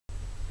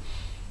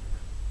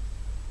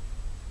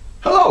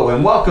Hello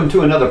and welcome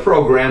to another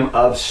program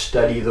of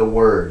Study the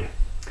Word.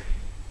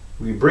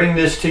 We bring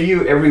this to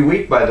you every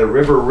week by the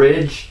River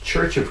Ridge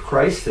Church of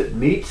Christ that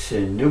meets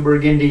in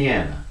Newburgh,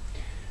 Indiana.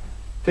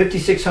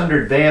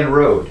 5600 Van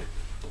Road.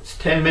 It's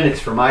 10 minutes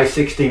from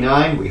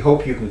I-69. We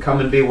hope you can come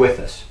and be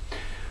with us.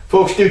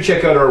 Folks, do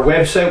check out our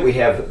website. We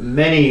have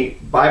many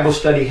Bible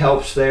study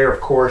helps there. Of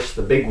course,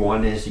 the big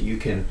one is that you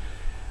can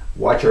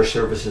watch our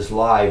services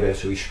live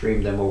as we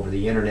stream them over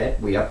the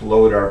internet. We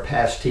upload our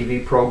past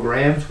TV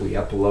programs. We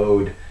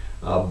upload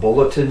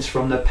bulletins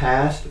from the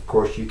past. Of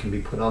course, you can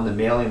be put on the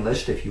mailing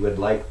list if you would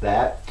like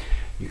that.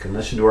 You can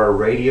listen to our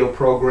radio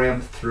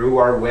program through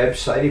our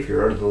website if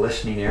you're out of the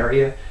listening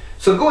area.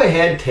 So go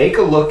ahead, take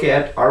a look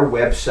at our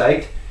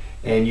website,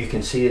 and you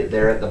can see it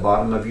there at the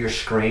bottom of your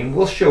screen.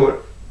 We'll show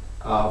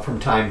it from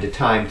time to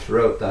time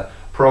throughout the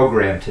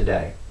program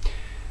today.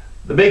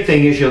 The big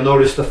thing is you'll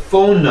notice the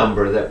phone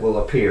number that will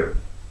appear.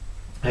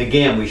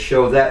 Again, we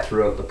show that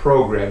throughout the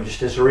program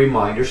just as a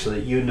reminder so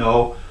that you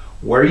know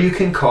where you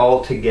can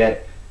call to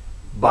get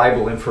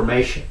Bible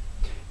information.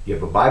 You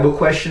have a Bible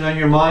question on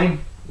your mind?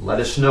 Let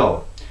us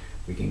know.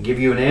 We can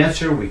give you an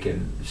answer, we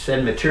can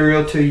send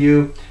material to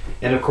you,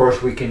 and of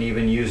course we can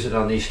even use it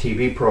on these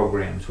TV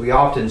programs. We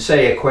often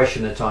say a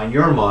question that's on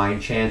your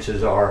mind,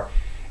 chances are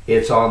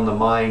it's on the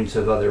minds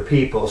of other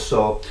people.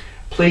 So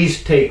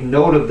please take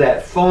note of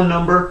that phone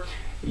number.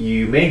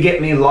 You may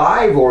get me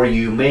live, or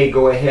you may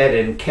go ahead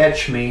and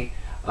catch me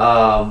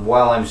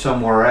while I'm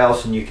somewhere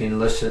else, and you can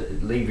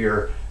leave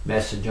your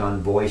message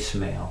on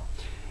voicemail.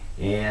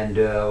 And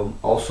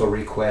also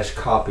request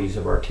copies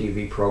of our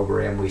TV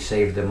program. We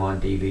save them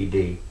on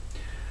DVD.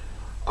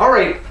 All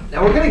right,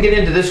 now we're going to get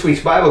into this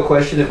week's Bible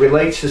question that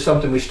relates to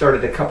something we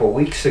started a couple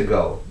weeks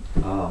ago.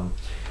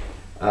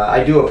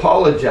 I do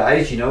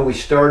apologize. You know, we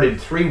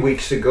started 3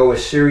 weeks ago a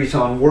series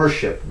on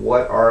worship.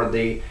 What are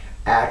the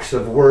acts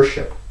of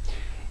worship?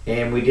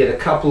 And we did a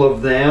couple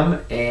of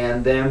them,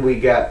 and then we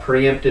got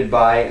preempted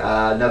by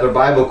another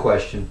Bible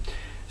question.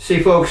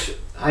 See, folks,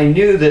 I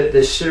knew that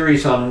this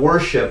series on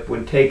worship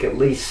would take at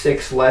least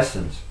 6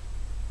 lessons.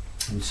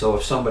 And so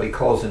if somebody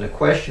calls in a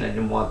question, I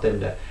didn't want them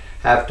to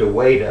have to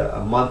wait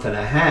a month and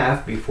a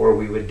half before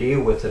we would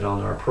deal with it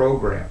on our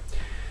program.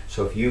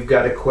 So if you've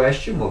got a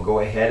question, we'll go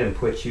ahead and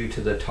put you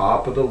to the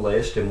top of the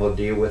list, and we'll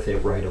deal with it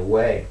right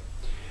away.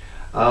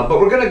 But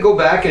we're going to go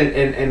back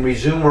and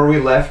resume where we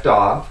left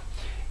off.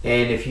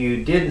 And if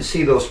you didn't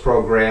see those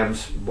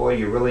programs, boy,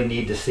 you really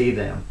need to see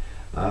them.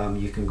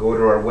 You can go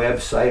to our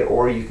website,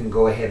 or you can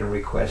go ahead and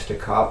request a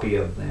copy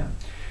of them.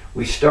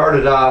 We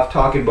started off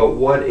talking about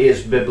what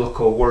is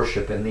biblical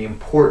worship and the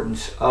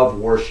importance of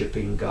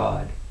worshiping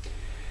God.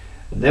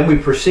 And then we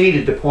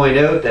proceeded to point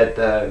out that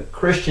the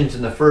Christians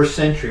in the first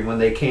century, when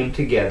they came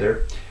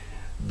together,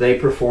 they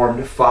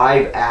performed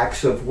 5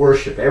 acts of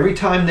worship. Every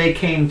time they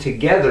came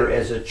together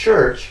as a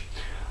church,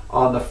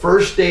 on the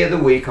first day of the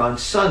week, on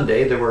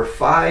Sunday, there were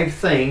 5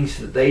 things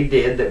that they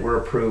did that were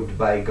approved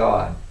by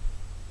God.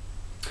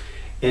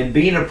 And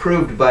being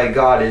approved by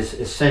God is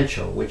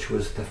essential, which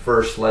was the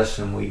first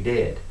lesson we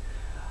did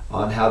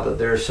on how that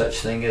there's such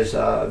thing as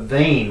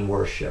vain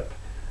worship.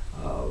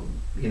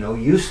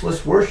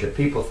 Useless worship.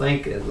 People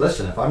think,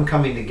 listen, if I'm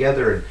coming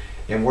together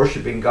and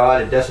worshiping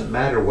God, it doesn't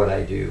matter what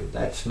I do.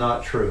 That's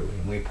not true.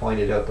 And we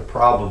pointed out the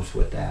problems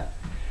with that.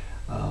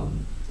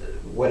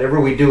 Whatever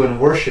we do in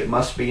worship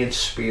must be in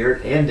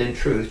spirit and in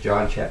truth,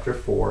 John chapter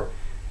 4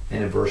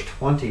 and in verse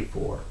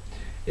 24.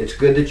 It's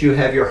good that you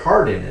have your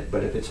heart in it,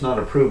 but if it's not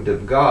approved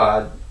of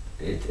God,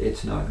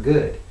 it's not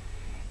good.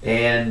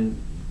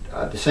 And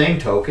at the same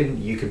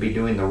token, you could be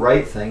doing the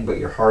right thing, but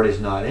your heart is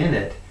not in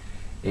it,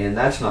 and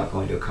that's not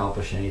going to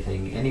accomplish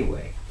anything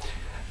anyway,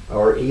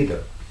 or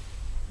either.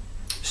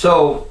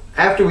 So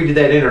after we did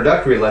that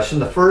introductory lesson,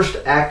 the first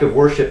act of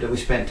worship that we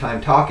spent time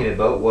talking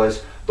about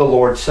was the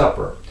Lord's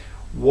Supper.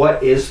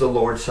 What is the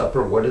Lord's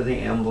Supper? What are the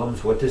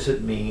emblems? What does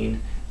it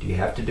mean? Do you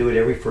have to do it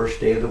every first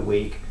day of the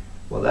week?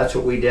 Well, that's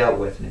what we dealt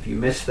with. And if you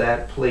missed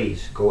that,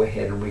 please go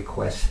ahead and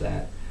request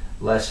that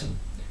lesson.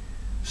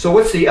 So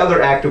what's the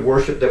other act of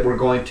worship that we're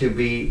going to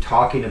be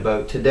talking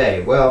about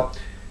today? Well,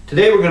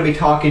 today we're going to be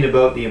talking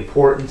about the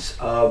importance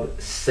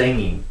of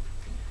singing.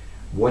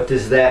 What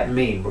does that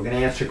mean? We're going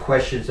to answer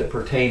questions that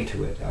pertain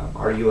to it.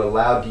 Are you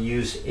allowed to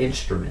use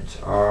instruments?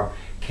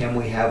 Can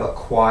we have a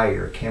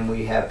choir? Can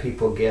we have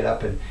people get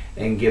up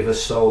and give a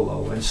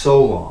solo? And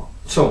so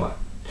much.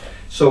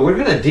 So we're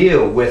going to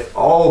deal with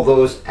all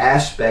those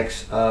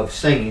aspects of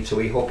singing, so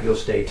we hope you'll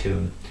stay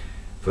tuned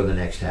for the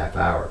next half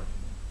hour.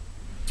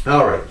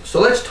 All right,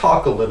 so let's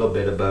talk a little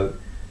bit about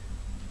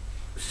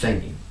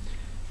singing.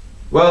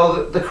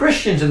 Well, the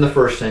Christians in the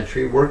first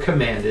century were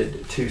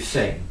commanded to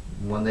sing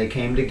when they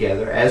came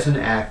together as an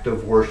act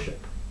of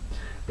worship.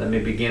 Let me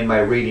begin by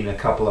reading a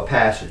couple of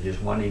passages,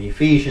 one in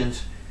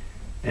Ephesians,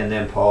 and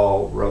then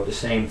Paul wrote the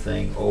same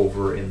thing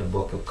over in the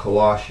book of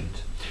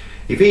Colossians.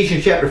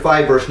 Ephesians chapter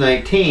 5, verse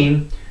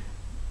 19,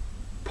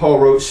 Paul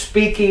wrote,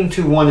 speaking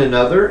to one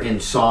another in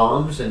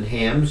psalms and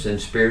hymns and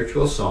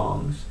spiritual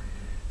songs,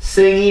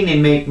 singing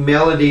and make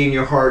melody in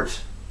your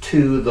hearts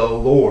to the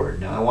Lord.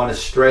 Now I want to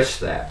stress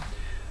that.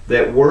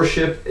 that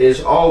worship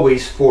is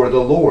always for the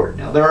Lord.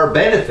 Now, there are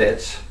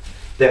benefits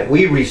that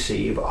we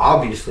receive,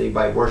 obviously,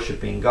 by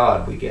worshiping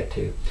God. We get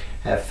to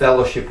have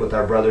fellowship with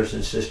our brothers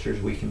and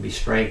sisters. We can be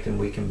strengthened.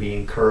 We can be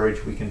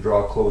encouraged. We can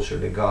draw closer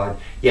to God.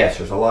 Yes,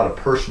 there's a lot of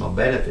personal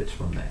benefits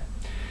from that.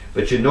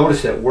 But you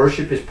notice that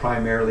worship is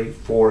primarily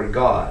for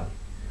God.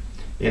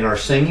 In our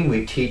singing,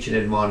 we teach and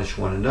admonish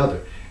one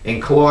another.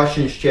 In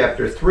Colossians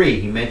chapter 3,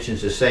 he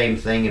mentions the same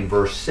thing in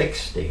verse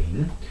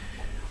 16,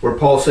 where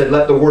Paul said,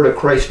 "Let the word of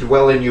Christ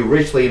dwell in you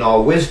richly in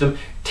all wisdom,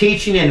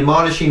 teaching and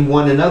admonishing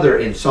one another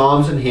in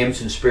psalms and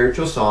hymns and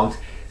spiritual songs,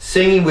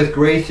 singing with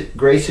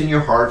grace in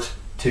your hearts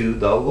to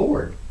the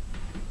Lord."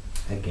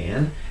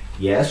 Again,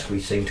 yes, we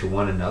sing to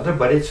one another,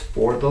 but it's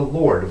for the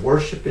Lord.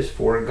 Worship is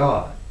for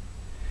God.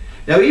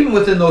 Now, even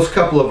within those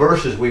couple of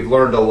verses, we've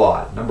learned a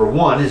lot. Number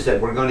one is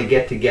that we're going to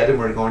get together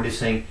and we're going to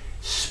sing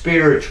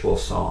spiritual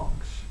songs.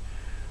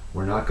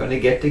 We're not going to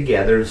get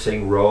together and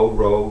sing "Row,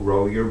 row,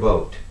 row your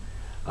boat."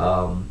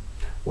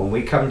 When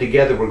we come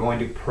together, we're going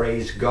to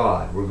praise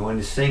God. We're going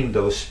to sing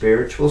those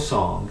spiritual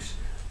songs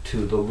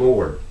to the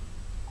Lord.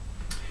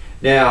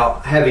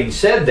 Now, having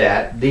said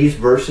that, these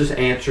verses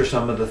answer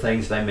some of the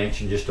things I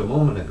mentioned just a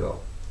moment ago.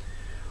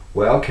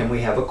 Well, can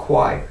we have a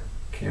choir?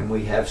 Can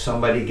we have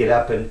somebody get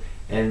up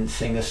and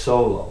sing a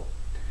solo?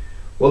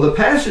 Well, the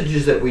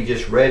passages that we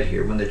just read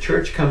here, when the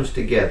church comes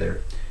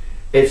together,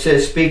 it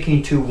says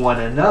speaking to one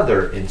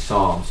another in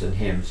psalms and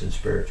hymns and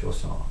spiritual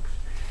songs.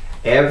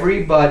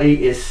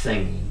 Everybody is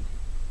singing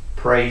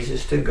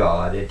praises to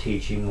God and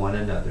teaching one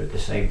another at the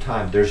same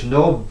time. There's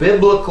no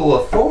biblical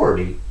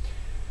authority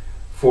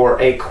for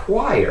a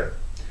choir.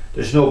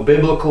 There's no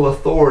biblical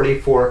authority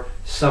for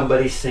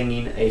somebody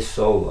singing a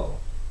solo.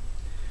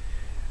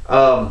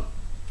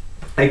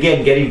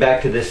 Again, getting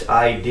back to this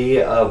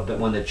idea of that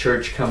when the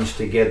church comes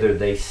together,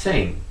 they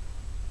sing.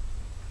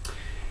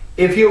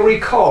 If you'll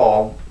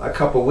recall, a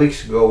couple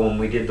weeks ago when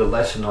we did the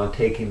lesson on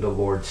taking the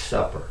Lord's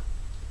Supper,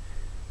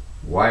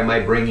 why am I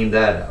bringing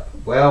that up?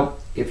 Well,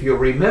 if you'll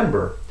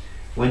remember,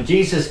 when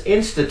Jesus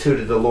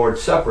instituted the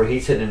Lord's Supper, he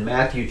said in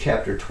Matthew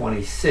chapter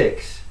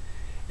 26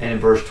 and in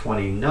verse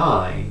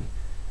 29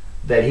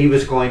 that he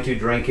was going to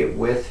drink it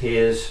with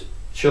his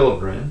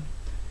children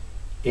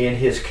in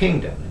his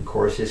kingdom. And of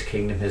course, his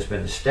kingdom has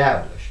been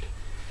established.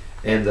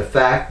 And the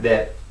fact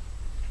that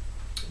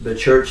the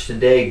church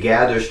today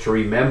gathers to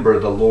remember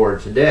the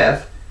Lord's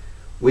death,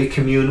 we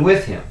commune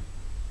with him.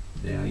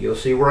 Now, you'll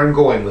see where I'm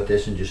going with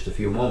this in just a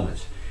few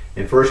moments.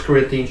 In 1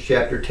 Corinthians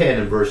chapter 10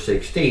 and verse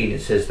 16,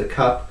 it says, "The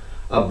cup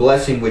of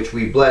blessing which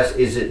we bless,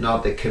 is it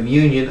not the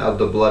communion of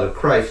the blood of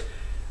Christ?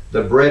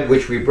 The bread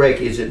which we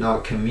break, is it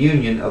not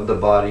communion of the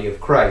body of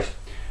Christ?"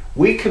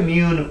 We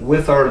commune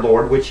with our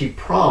Lord, which he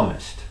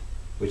promised,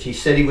 which he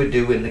said he would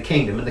do in the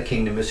kingdom, and the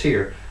kingdom is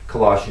here.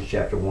 Colossians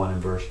chapter 1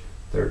 and verse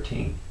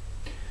 13.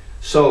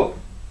 So,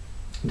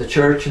 the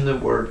church and the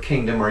word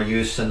kingdom are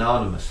used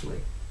synonymously.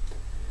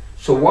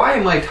 So why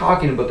am I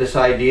talking about this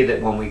idea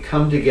that when we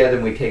come together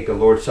and we take the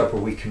Lord's Supper,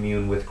 we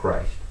commune with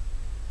Christ?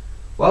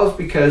 Well, it's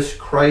because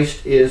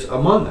Christ is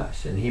among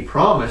us, and he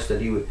promised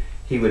that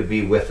he would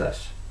be with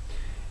us.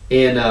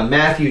 In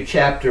Matthew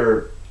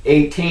chapter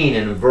 18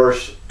 and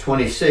verse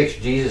 26,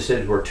 Jesus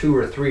says, "Where 2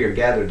 or 3 are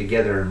gathered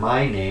together in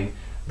my name,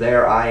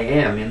 there I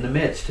am in the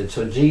midst." And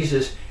so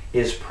Jesus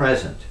is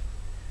present.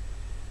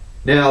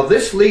 Now,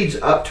 this leads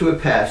up to a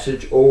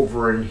passage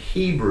over in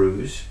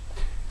Hebrews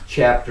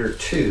chapter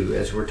 2,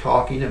 as we're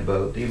talking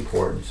about the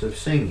importance of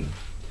singing.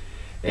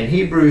 In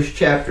Hebrews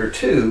chapter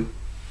 2,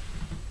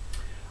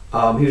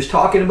 he was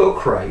talking about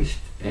Christ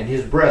and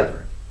his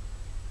brethren.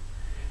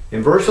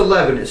 In verse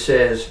 11 it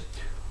says,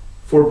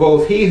 "For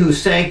both he who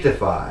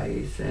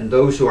sanctifies and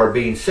those who are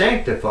being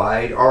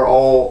sanctified are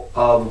all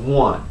of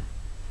one.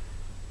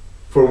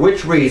 For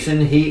which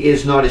reason he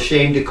is not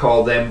ashamed to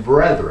call them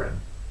brethren,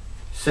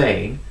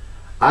 saying,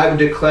 I will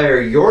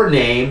declare your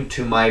name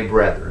to my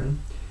brethren.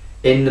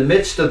 In the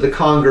midst of the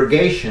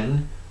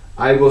congregation,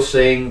 I will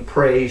sing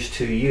praise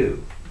to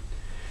you."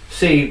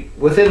 See,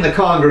 within the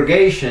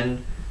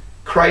congregation,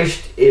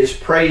 Christ is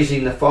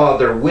praising the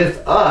Father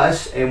with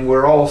us, and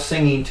we're all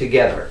singing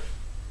together.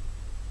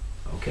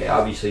 Okay,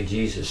 obviously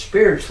Jesus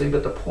spiritually,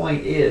 but the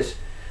point is,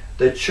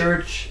 the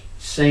church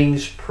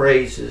sings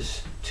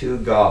praises to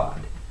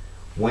God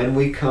when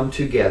we come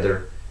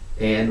together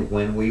and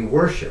when we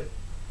worship.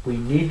 We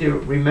need to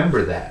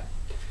remember that.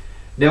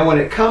 Now, when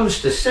it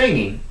comes to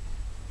singing,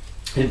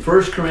 in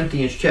 1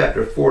 Corinthians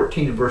chapter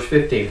 14 and verse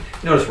 15,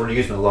 notice we're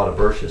using a lot of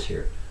verses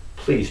here.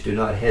 Please do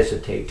not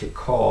hesitate to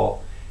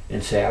call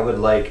and say, "I would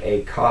like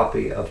a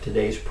copy of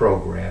today's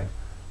program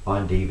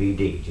on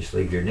DVD." Just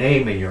leave your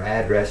name and your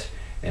address,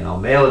 and I'll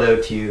mail it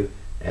out to you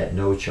at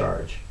no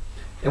charge.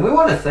 And we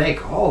want to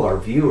thank all our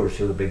viewers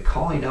who have been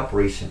calling up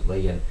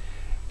recently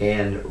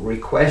and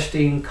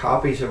requesting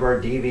copies of our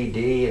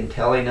DVD and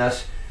telling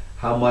us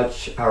how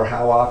much or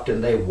how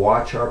often they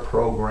watch our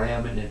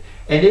program, and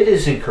it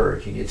is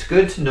encouraging. It's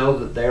good to know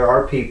that there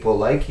are people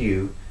like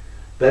you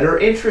that are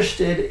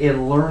interested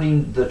in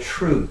learning the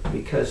truth,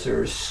 because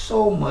there is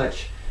so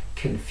much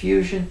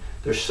confusion.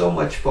 There's so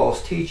much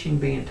false teaching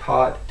being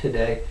taught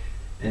today,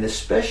 and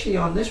especially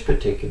on this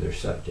particular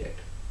subject,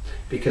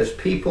 because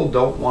people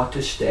don't want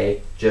to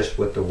stay just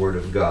with the Word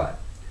of God.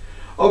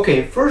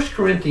 Okay, 1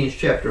 Corinthians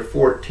chapter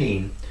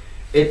 14,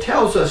 it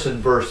tells us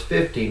in verse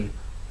 15,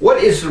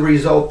 what is the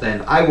result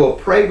then? I will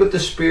pray with the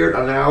Spirit,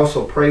 and I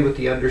also pray with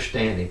the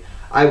understanding.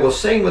 I will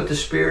sing with the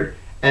Spirit,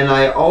 and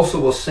I also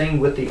will sing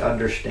with the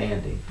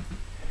understanding.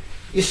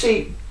 You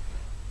see,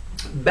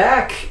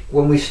 back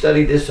when we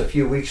studied this a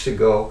few weeks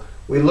ago,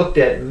 we looked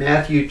at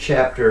Matthew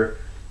chapter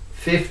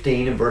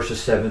 15 and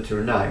verses 7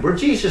 through 9, where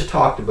Jesus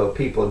talked about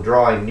people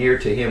drawing near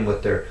to Him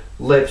with their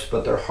lips,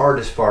 but their heart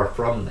is far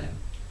from them.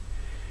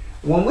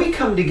 When we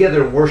come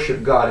together and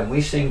worship God and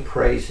we sing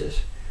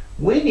praises,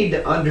 we need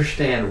to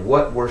understand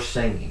what we're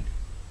singing.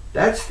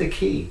 That's the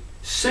key.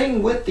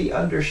 Sing with the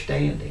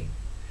understanding.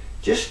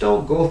 Just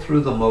don't go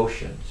through the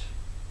motions.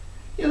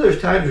 You know,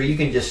 there's times where you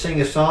can just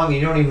sing a song and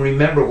you don't even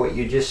remember what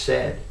you just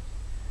said.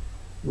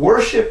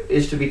 Worship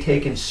is to be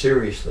taken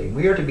seriously.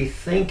 We are to be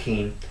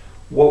thinking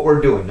what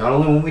we're doing, not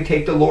only when we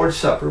take the Lord's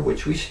Supper,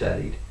 which we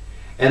studied,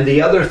 and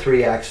the other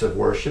 3 acts of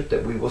worship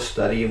that we will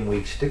study in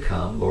weeks to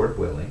come, Lord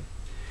willing.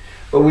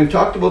 But we've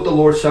talked about the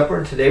Lord's Supper,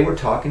 and today we're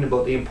talking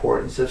about the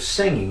importance of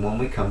singing when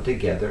we come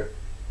together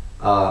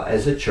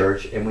as a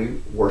church and we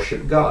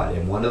worship God.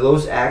 And one of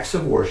those acts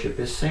of worship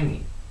is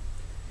singing.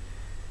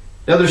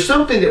 Now there's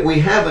something that we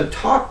haven't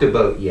talked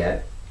about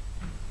yet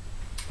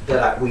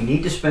that we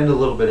need to spend a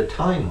little bit of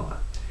time on.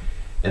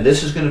 And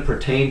this is going to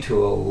pertain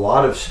to a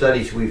lot of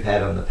studies we've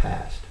had on the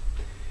past.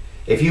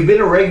 If you've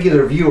been a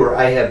regular viewer,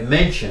 I have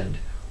mentioned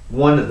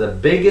one of the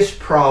biggest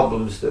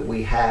problems that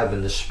we have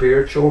in the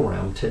spiritual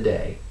realm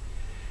today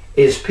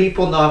is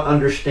people not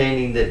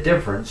understanding the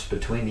difference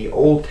between the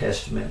Old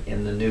Testament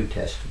and the New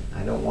Testament.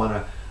 I don't want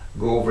to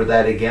go over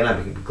that again.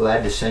 I'd be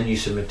glad to send you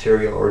some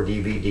material or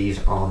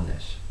DVDs on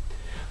this.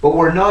 But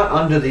we're not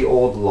under the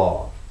old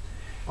law.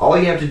 All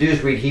you have to do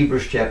is read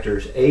Hebrews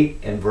chapters 8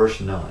 and verse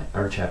 9,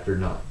 or chapter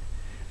 9.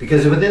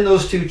 Because within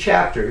those 2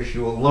 chapters,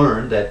 you will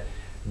learn that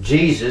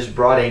Jesus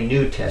brought a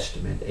New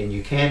Testament, and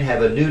you can't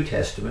have a New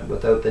Testament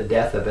without the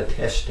death of a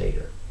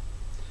testator.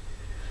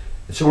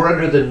 And so we're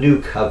under the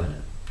new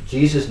covenant.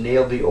 Jesus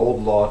nailed the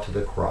old law to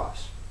the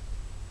cross.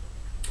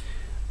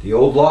 The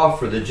old law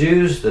for the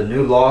Jews, the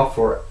new law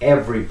for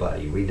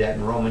everybody. Read that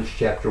in Romans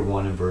chapter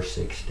 1 and verse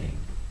 16.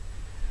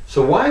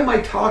 So why am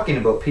I talking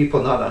about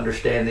people not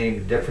understanding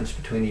the difference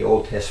between the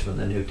Old Testament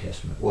and the New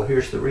Testament? Well,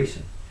 here's the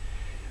reason.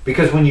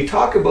 Because when you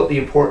talk about the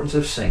importance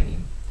of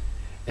singing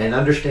and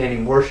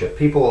understanding worship,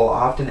 people will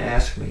often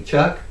ask me,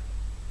 Chuck,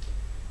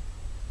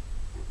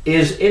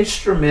 is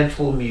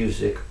instrumental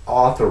music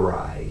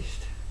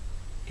authorized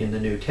in the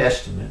New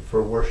Testament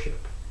for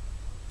worship?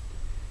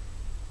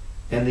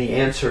 And the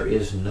answer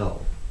is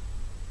no.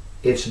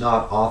 It's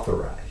not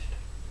authorized.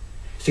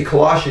 See,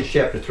 Colossians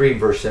chapter 3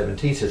 verse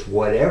 17 says,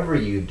 whatever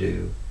you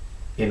do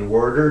in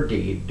word or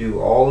deed, do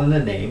all in the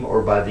name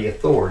or by the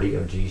authority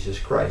of Jesus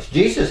Christ.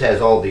 Jesus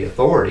has all the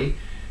authority.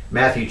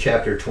 Matthew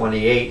chapter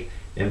 28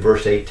 and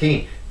verse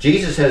 18.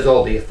 Jesus has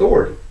all the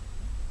authority.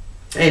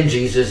 And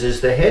Jesus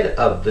is the head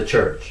of the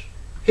church.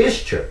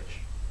 His church.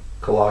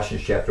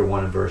 Colossians chapter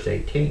 1 and verse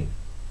 18.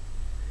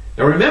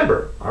 Now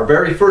remember, our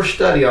very first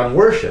study on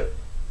worship.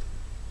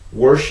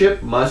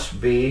 Worship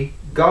must be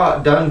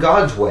done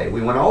God's way.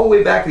 We went all the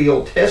way back to the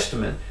Old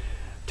Testament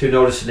to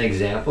notice an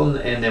example,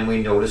 and then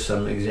we noticed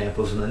some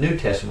examples in the New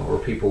Testament where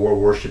people were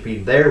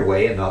worshiping their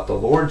way and not the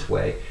Lord's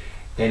way,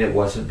 and it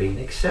wasn't being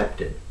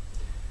accepted.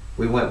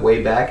 We went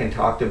way back and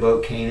talked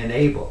about Cain and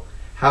Abel.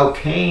 How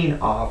Cain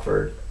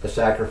offered a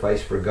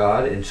sacrifice for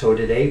God, and so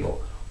did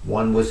Abel.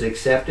 One was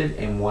accepted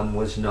and one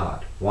was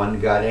not. One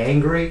got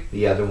angry,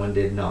 the other one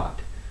did not.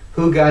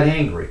 Who got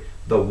angry?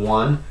 The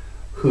one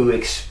who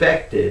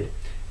expected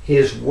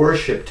his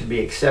worship to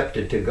be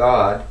accepted to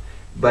God,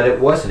 but it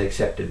wasn't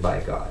accepted by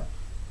God.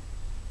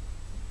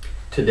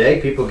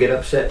 Today, people get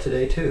upset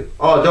today too.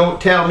 Oh,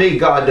 don't tell me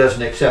God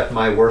doesn't accept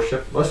my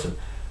worship. Listen,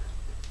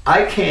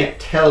 I can't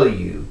tell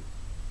you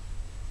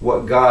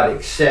what God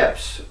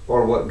accepts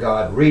or what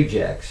God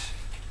rejects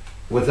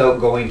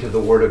without going to the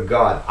Word of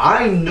God.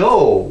 I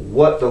know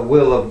what the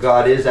will of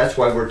God is. That's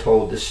why we're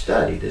told to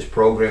study. This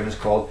program is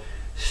called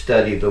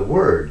Study the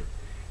Word.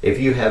 If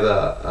you have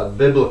a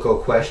biblical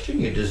question,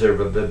 you deserve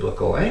a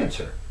biblical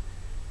answer.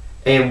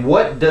 And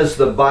what does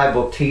the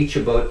Bible teach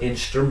about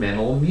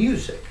instrumental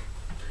music?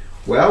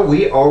 Well,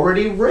 we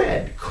already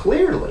read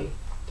clearly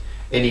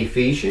in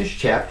Ephesians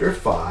chapter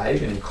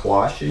 5 and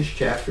Colossians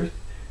chapter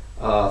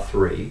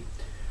 3,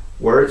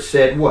 where it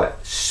said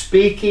what?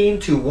 Speaking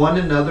to one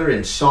another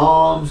in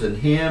psalms and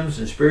hymns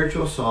and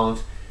spiritual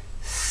songs,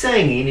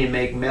 singing and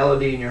make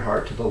melody in your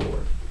heart to the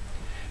Lord.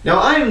 Now,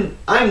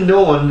 I'm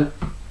known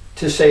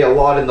to say a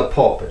lot in the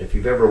pulpit. If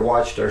you've ever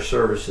watched our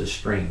services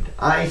streamed,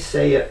 I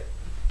say it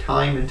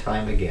time and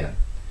time again,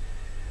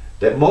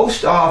 that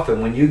most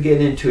often when you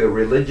get into a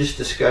religious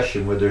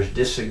discussion where there's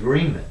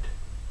disagreement,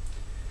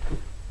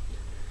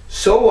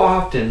 so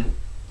often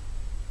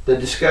the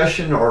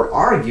discussion or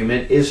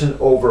argument isn't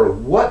over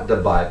what the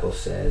Bible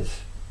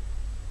says,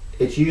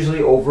 it's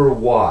usually over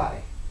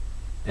why.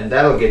 And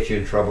that'll get you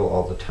in trouble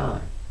all the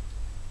time.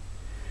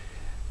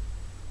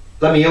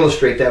 Let me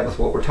illustrate that with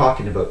what we're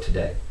talking about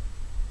today.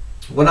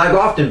 When I've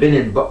often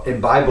been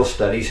in Bible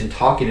studies and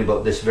talking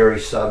about this very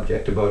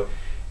subject, about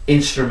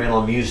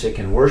instrumental music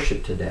and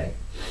worship today,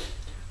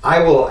 I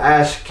will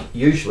ask,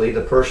 usually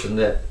the person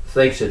that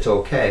thinks it's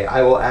okay,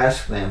 I will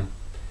ask them,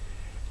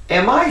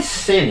 am I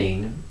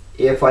sinning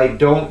if I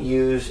don't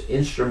use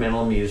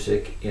instrumental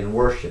music in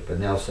worship?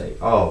 And they'll say,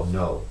 oh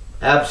no,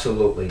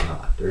 absolutely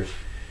not.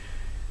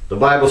 The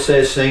Bible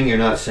says sing, you're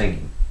not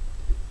singing.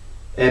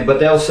 But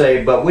they'll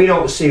say, but we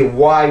don't see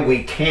why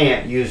we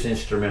can't use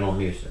instrumental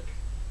music.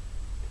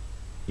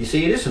 You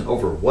see, it isn't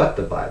over what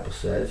the Bible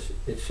says,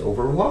 it's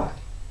over why.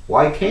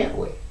 Why can't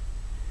we?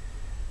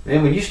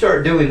 And when you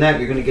start doing that,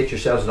 you're going to get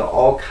yourselves into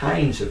all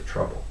kinds of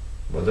trouble.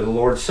 Whether the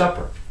Lord's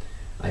Supper.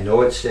 I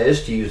know it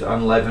says to use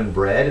unleavened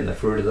bread and the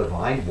fruit of the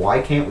vine.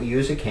 Why can't we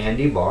use a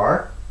candy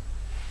bar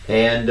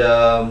and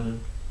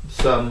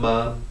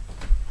some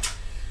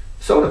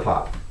soda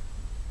pop?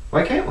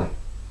 Why can't we?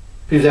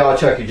 People say, oh,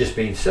 Chuck, you're just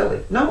being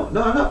silly. No, I'm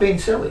not being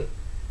silly.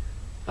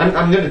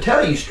 I'm going to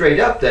tell you straight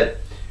up that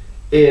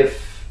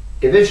if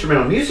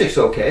instrumental music's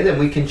okay, then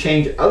we can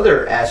change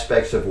other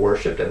aspects of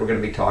worship that we're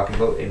going to be talking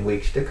about in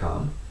weeks to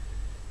come.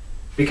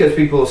 Because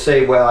people will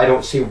say, well, I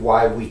don't see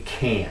why we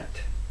can't.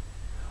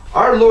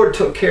 Our Lord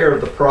took care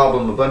of the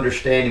problem of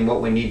understanding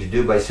what we need to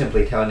do by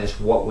simply telling us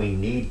what we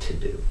need to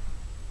do.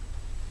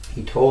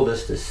 He told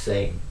us to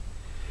sing,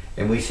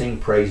 and we sing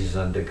praises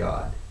unto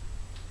God.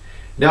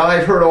 Now,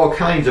 I've heard all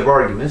kinds of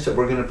arguments that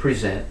we're going to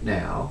present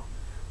now,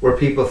 where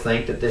people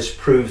think that this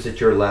proves that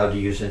you're allowed to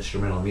use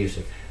instrumental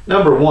music.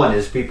 Number one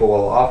is people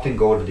will often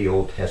go to the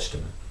Old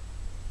Testament.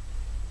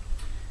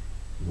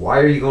 Why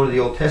are you going to the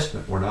Old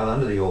Testament? We're not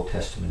under the Old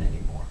Testament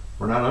anymore.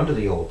 We're not under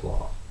the old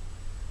law.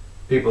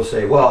 People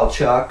say, well,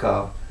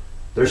 Chuck,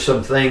 there's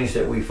some things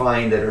that we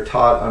find that are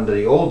taught under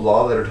the old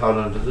law that are taught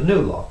under the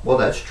new law. Well,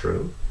 that's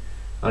true.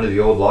 Under the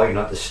old law, you're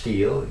not to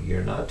steal,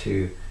 you're not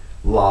to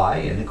lie,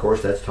 and of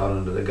course that's taught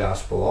under the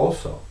gospel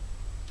also.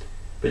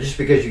 But just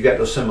because you've got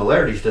those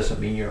similarities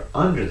doesn't mean you're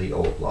under the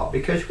old law,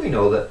 because we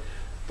know that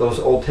those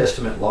Old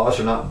Testament laws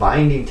are not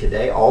binding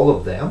today, all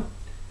of them.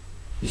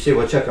 You say,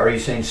 well, Chuck, are you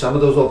saying some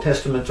of those Old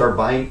Testament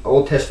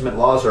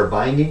laws are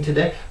binding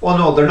today? Well,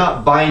 no, they're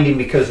not binding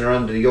because they're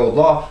under the old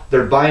law.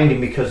 They're binding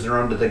because they're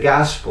under the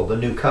gospel, the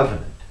new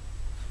covenant.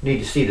 You need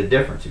to see the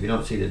difference. If you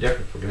don't see the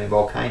difference, we're going to have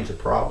all kinds of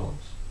problems.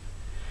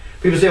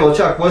 People say, well,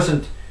 Chuck,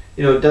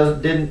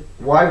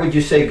 why would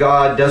you say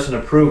God doesn't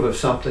approve of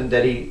something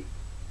that he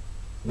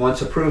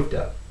once approved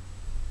of?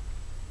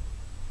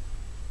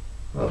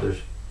 Well,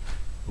 there's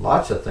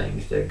lots of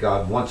things that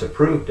God once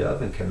approved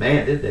of and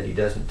commanded that he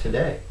doesn't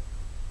today.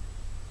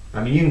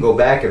 I mean, you can go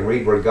back and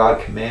read where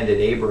God commanded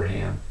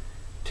Abraham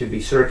to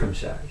be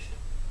circumcised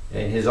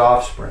and his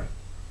offspring.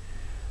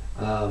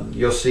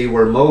 You'll see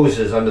where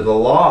Moses, under the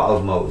law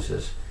of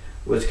Moses,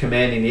 was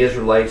commanding the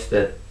Israelites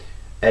that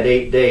at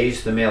 8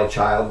 days the male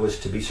child was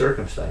to be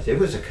circumcised. It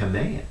was a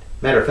command.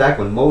 Matter of fact,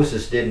 when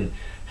Moses didn't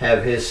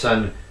have his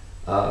son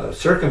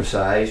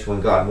circumcised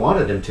when God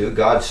wanted him to,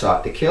 God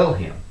sought to kill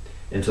him.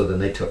 And so then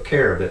they took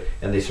care of it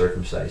and they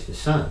circumcised his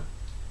son.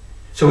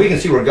 So we can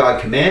see where God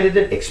commanded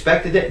it,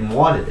 expected it, and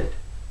wanted it.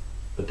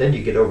 But then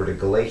you get over to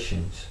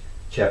Galatians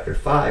chapter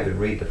 5 and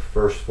read the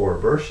first 4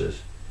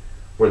 verses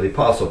where the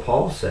Apostle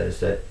Paul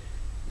says that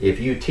if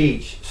you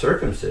teach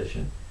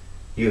circumcision,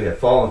 you have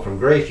fallen from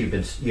grace,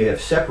 you have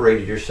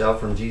separated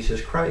yourself from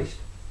Jesus Christ.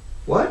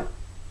 What?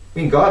 I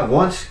mean, God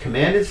once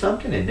commanded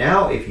something, and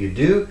now if you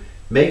do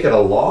make it a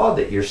law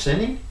that you're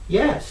sinning?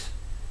 Yes.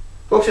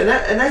 Folks, and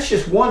that's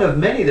just one of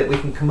many that we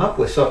can come up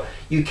with. So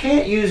you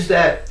can't use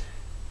that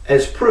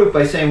as proof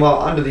by saying,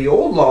 well, under the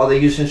old law they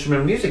use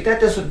instrumental music.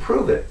 That doesn't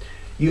prove it.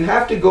 You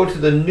have to go to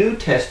the New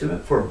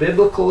Testament for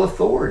biblical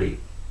authority.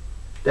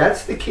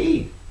 That's the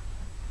key.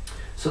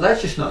 So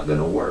that's just not going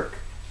to work.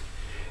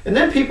 And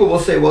then people will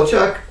say, well,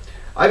 Chuck,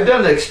 I've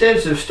done an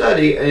extensive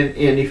study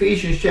in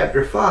Ephesians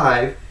chapter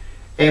 5,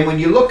 and when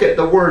you look at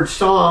the word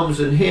psalms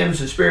and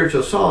hymns and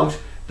spiritual songs,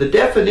 the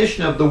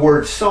definition of the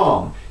word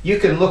psalm, you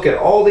can look at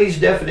all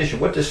these definitions.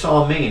 What does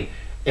psalm mean?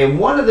 And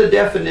one of the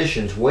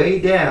definitions way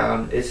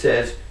down, it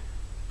says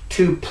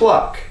to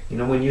pluck. You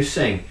know, when you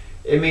sing,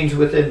 it means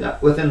within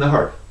the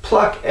heart.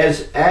 Pluck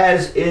as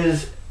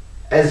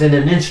in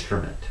an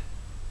instrument.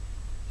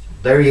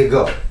 There you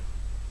go. What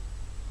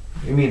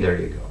do you mean, there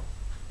you go?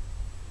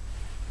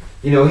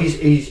 You know,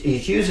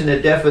 he's using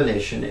a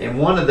definition, and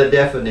one of the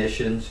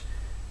definitions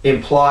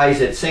implies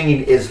that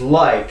singing is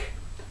like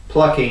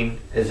plucking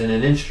as in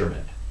an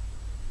instrument.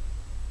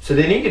 So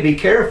they need to be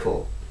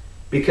careful,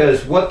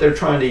 because what they're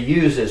trying to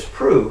use as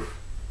proof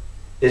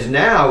is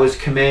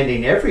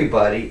commanding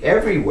everybody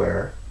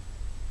everywhere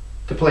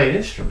to play an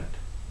instrument.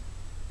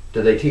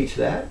 Do they teach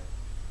that?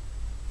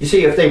 You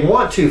see, if they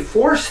want to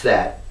force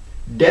that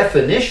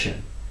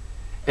definition,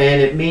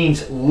 and it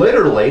means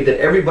literally that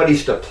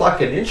everybody's to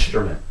pluck an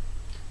instrument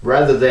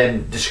rather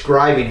than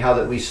describing how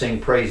that we sing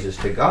praises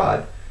to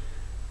God,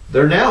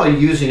 they're now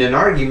using an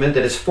argument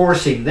that is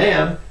forcing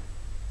them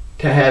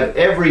to have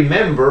every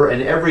member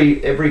and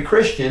every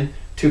Christian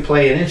to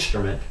play an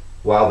instrument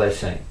while they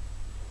sing.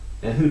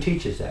 And who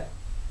teaches that?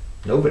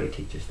 Nobody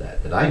teaches that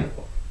I know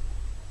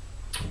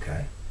of.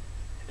 Okay?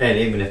 And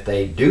even if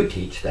they do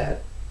teach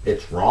that,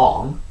 it's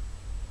wrong.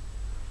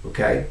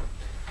 Okay?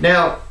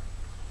 Now,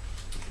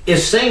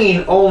 is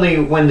singing only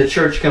when the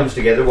church comes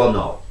together? Well,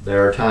 no.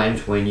 There are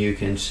times when you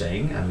can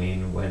sing. I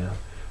mean, when a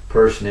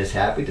person is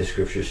happy, the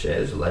scripture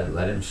says,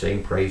 let him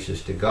sing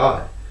praises to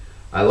God.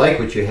 I like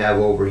what you have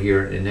over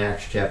here in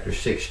Acts chapter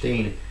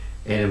 16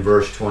 and in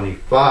verse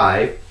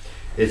 25.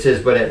 It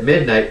says, but at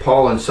midnight,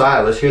 Paul and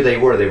Silas, here they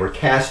were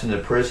cast into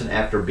prison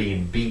after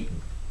being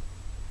beaten.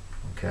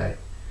 Okay?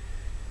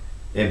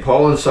 And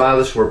Paul and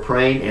Silas were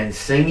praying and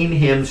singing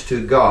hymns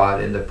to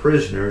God, and the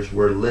prisoners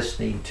were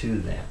listening to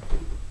them.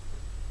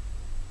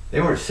 They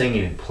weren't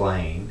singing and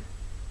playing.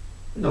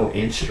 No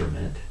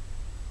instrument.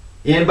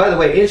 And by the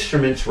way,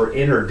 instruments were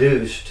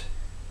introduced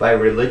by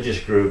religious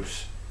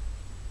groups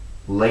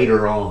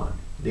later on.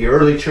 The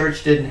early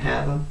church didn't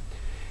have them.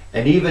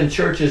 And even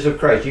churches of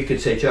Christ, you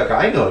could say, Chuck,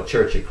 I know a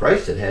church of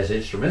Christ that has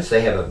instruments.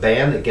 They have a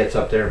band that gets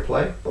up there and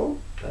play. Well,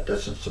 that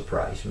doesn't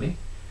surprise me.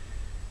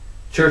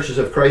 Churches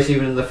of Christ,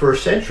 even in the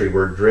first century,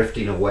 were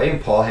drifting away,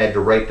 and Paul had to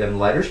write them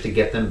letters to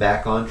get them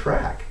back on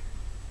track.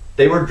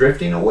 They were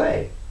drifting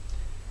away.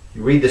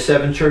 You read the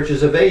 7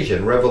 churches of Asia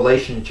in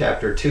Revelation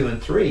chapter 2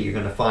 and 3, you're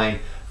going to find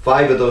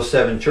 5 of those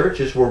 7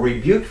 churches were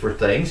rebuked for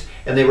things,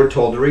 and they were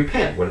told to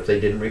repent. What if they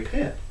didn't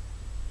repent?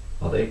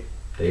 Well, they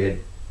had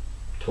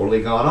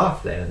totally gone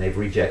off then, and they've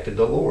rejected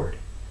the Lord.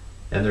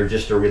 And they're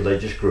just a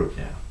religious group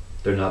now.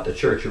 They're not the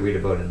church you read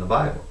about in the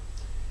Bible.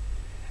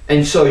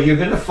 And so you're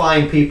going to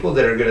find people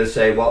that are going to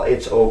say, well,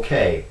 it's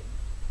okay.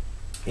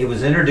 It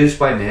was introduced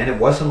by man. It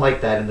wasn't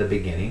like that in the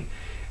beginning.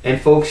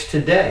 And folks,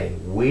 today,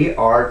 we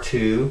are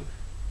to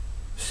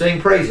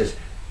sing praises.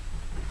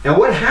 Now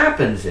what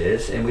happens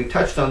is, and we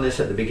touched on this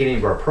at the beginning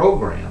of our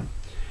program,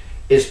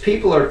 is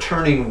people are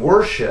turning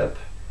worship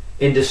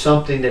into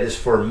something that is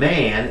for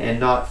man and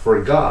not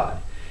for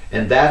God.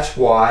 And that's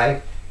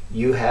why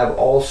you have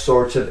all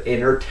sorts of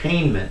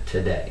entertainment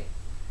today.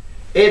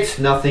 It's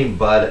nothing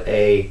but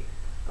a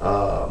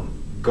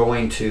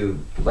going to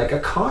like a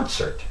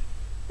concert.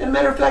 As a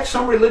matter of fact,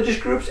 some religious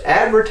groups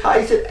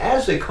advertise it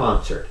as a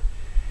concert.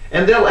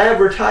 And they'll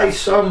advertise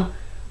some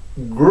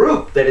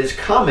group that is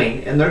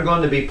coming and they're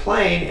going to be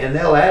playing, and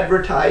they'll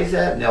advertise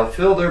that and they'll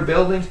fill their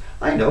buildings.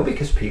 I know,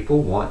 because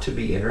people want to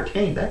be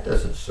entertained. That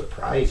doesn't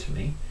surprise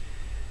me.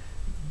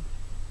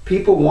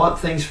 People want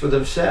things for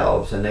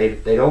themselves, and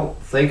they don't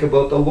think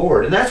about the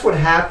Lord. And that's what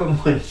happened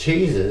when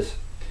Jesus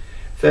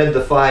fed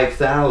the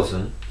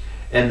 5,000,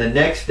 and the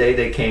next day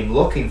they came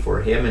looking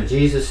for him, and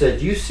Jesus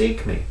said, you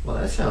seek me. Well,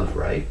 that sounds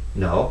right.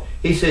 No.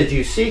 He said,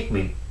 you seek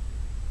me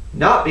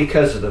not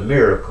because of the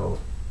miracle,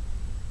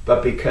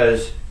 but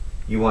because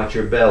you want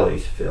your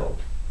bellies filled.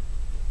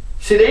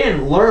 See, they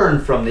didn't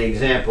learn from the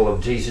example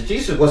of Jesus.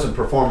 Jesus wasn't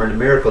performing a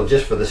miracle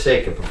just for the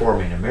sake of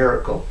performing a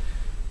miracle.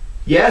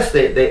 Yes,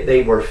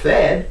 they were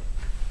fed,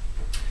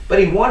 but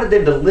he wanted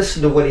them to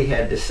listen to what he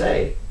had to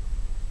say.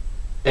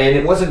 And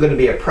it wasn't going to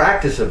be a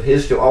practice of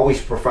his to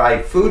always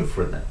provide food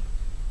for them.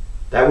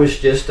 That was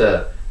just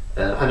an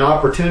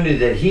opportunity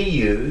that he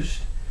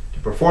used to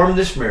perform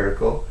this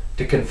miracle,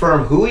 to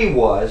confirm who he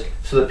was,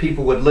 so that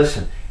people would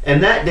listen.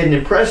 And that didn't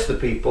impress the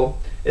people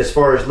as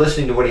far as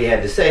listening to what he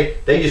had to say.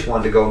 They just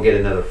wanted to go and get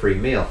another free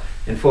meal.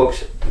 And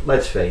folks,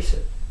 let's face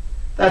it,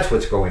 that's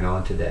what's going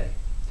on today.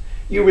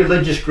 You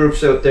religious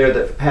groups out there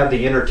that have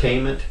the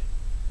entertainment,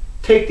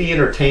 take the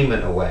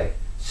entertainment away.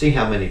 See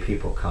how many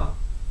people come.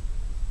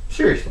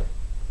 Seriously.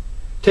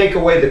 Take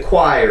away the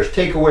choirs,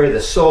 take away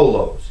the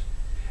solos,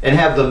 and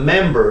have the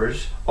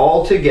members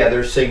all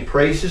together sing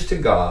praises to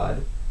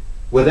God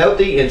without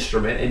the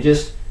instrument, and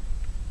just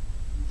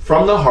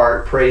from the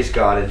heart praise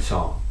God in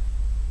song.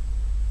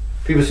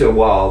 People say,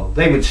 well,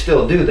 they would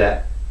still do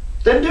that.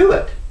 Then do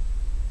it.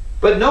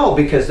 But no,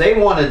 because they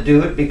want to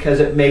do it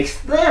because it makes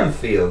them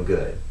feel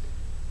good.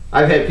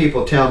 I've had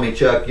people tell me,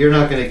 Chuck, you're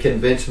not going to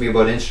convince me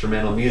about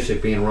instrumental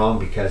music being wrong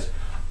because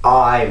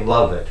I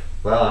love it.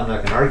 Well, I'm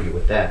not going to argue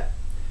with that.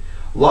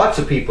 Lots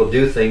of people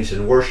do things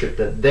in worship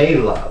that they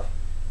love.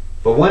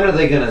 But when are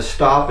they going to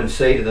stop and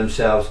say to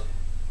themselves,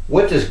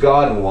 what does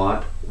God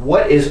want?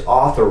 What is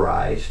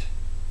authorized?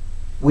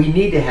 We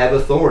need to have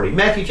authority.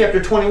 Matthew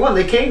chapter 21,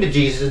 they came to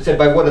Jesus and said,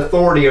 by what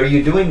authority are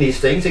you doing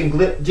these things?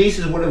 And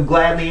Jesus would have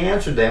gladly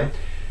answered them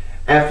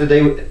after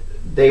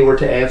they were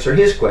to answer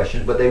his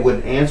questions, but they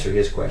wouldn't answer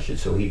his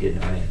questions, so he did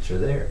not answer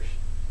theirs.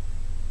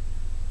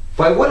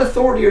 By what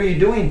authority are you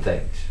doing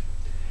things?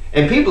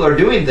 And people are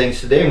doing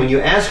things today, and when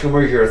you ask them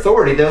where's your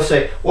authority, they'll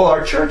say, well,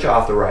 our church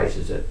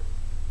authorizes it.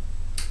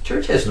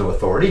 Church has no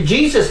authority.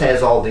 Jesus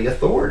has all the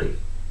authority.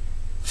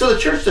 So the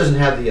church doesn't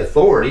have the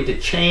authority to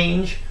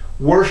change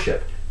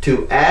worship,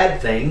 to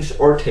add things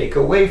or take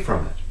away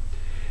from it.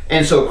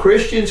 And so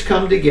Christians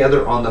come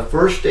together on the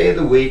first day of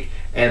the week,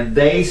 and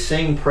they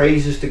sing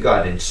praises to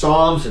God in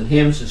psalms and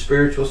hymns and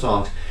spiritual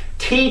songs,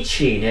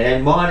 teaching and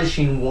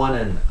admonishing one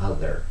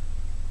another.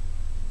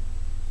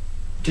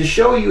 to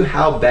show you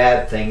how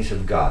bad things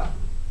have gotten.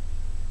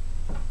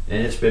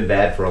 And it's been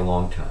bad for a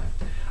long time.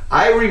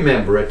 I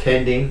remember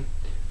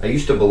I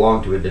used to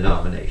belong to a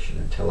denomination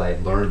until I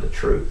had learned the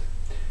truth.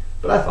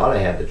 But I thought I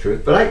had the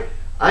truth. But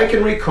I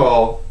can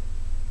recall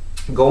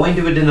going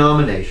to a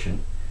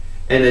denomination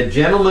and a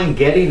gentleman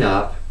getting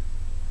up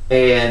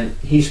and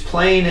he's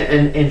playing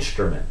an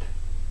instrument.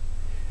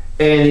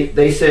 And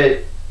they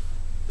said,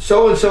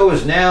 so-and-so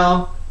is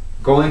now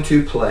going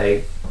to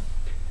play,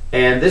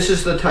 and this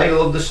is the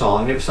title of the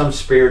song. It was some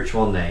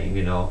spiritual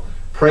name,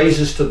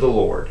 praises to the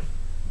Lord.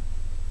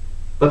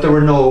 But there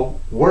were no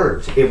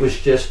words. It was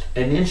just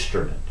an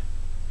instrument.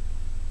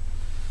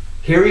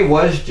 Here he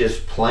was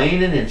just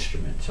playing an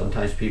instrument.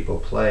 Sometimes people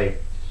play,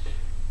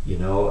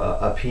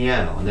 a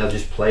piano, and they'll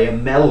just play a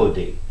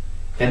melody.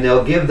 And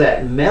they'll give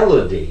that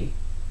melody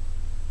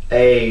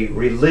a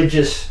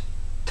religious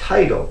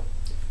title.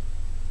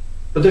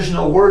 But there's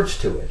no words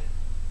to it.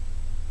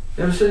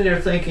 And I'm sitting there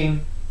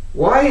thinking,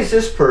 why is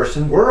this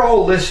person, we're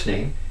all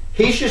listening,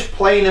 he's just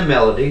playing a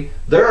melody,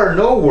 there are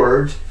no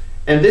words,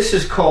 and this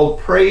is called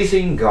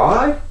praising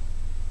God?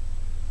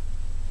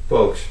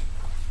 Folks,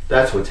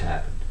 that's what's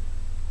happened.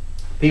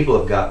 People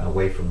have gotten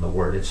away from the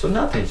Word, and so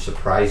nothing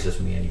surprises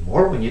me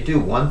anymore. When you do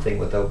one thing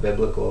without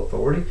biblical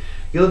authority,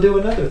 you'll do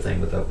another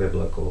thing without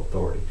biblical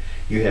authority.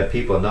 You have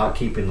people not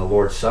keeping the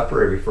Lord's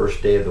Supper every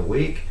first day of the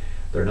week.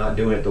 They're not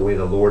doing it the way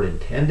the Lord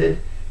intended.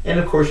 And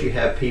of course you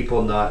have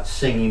people not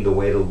singing the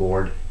way the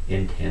Lord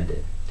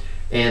intended.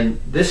 And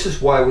this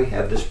is why we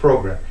have this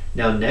program.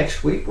 Now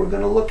next week we're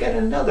going to look at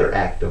another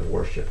act of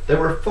worship. There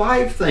were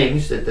 5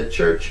 things that the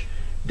church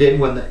did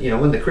when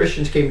the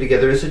Christians came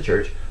together as a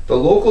church. The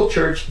local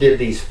church did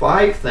these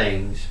 5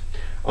 things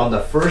on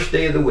the first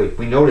day of the week.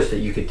 We noticed that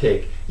you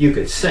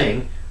could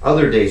sing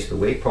other days of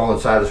the week. Paul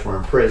and Silas were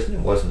in prison.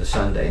 It wasn't a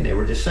Sunday, and they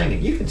were just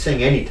singing. You can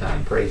sing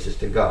anytime praises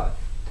to God.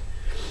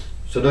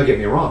 So don't get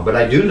me wrong, but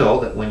I do know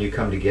that when you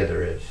come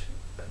together as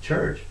a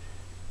church,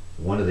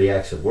 one of the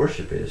acts of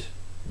worship is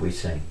we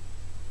sing.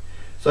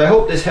 So I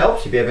hope this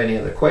helps. If you have any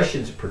other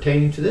questions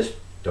pertaining to this,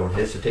 don't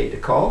hesitate to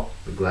call.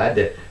 We're glad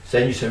to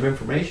send you some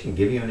information and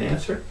give you an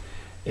answer.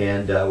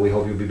 And we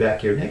hope you'll be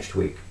back here next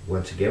week.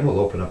 Once again,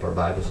 we'll open up our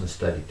Bibles and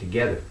study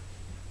together.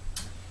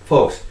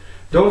 Folks,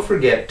 don't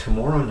forget,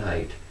 tomorrow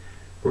night,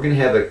 we're going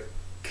to have a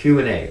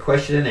Q&A,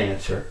 question and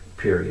answer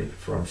period,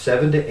 from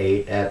 7 to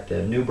 8 at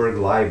the Newburgh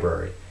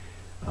Library.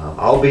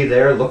 I'll be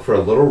there. Look for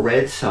a little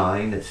red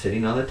sign that's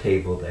sitting on the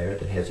table there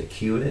that has a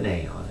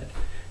Q&A on it.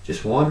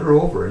 Just wander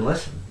over and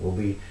listen. We'll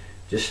be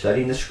just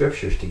studying the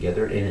scriptures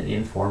together in an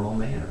informal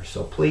manner.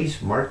 So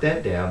please mark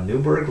that down.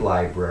 Newburgh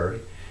Library,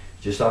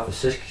 just off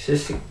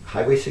of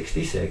Highway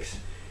 66,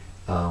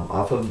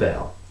 off of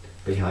Bell,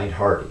 behind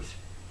Hardee's.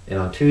 And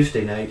on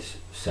Tuesday nights,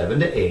 7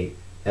 to 8,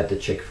 at the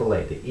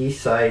Chick-fil-A, the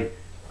East Side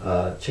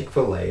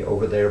Chick-fil-A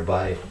over there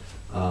by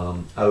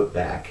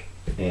Outback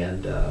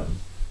and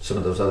some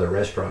of those other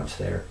restaurants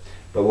there.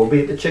 But we'll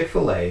be at the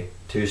Chick-fil-A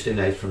Tuesday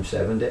nights from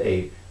 7 to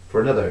 8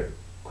 for another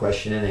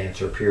question and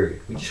answer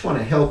period. We just want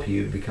to help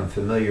you to become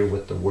familiar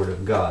with the Word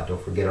of God. Don't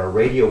forget our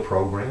radio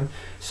program,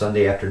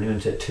 Sunday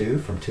afternoons at 2,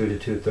 from 2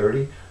 to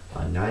 2:30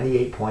 on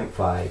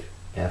 98.5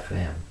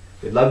 FM.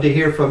 We'd love to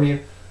hear from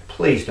you.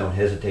 Please don't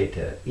hesitate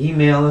to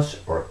email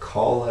us or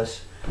call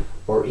us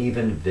or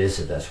even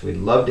visit us. We'd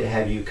love to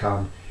have you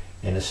come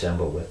and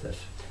assemble with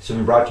us. So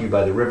we're brought to you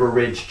by the River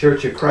Ridge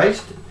Church of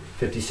Christ,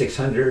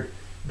 5600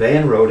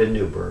 Van Road in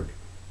Newburgh.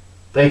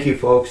 Thank you,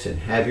 folks, and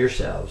have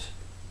yourselves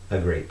a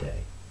great day.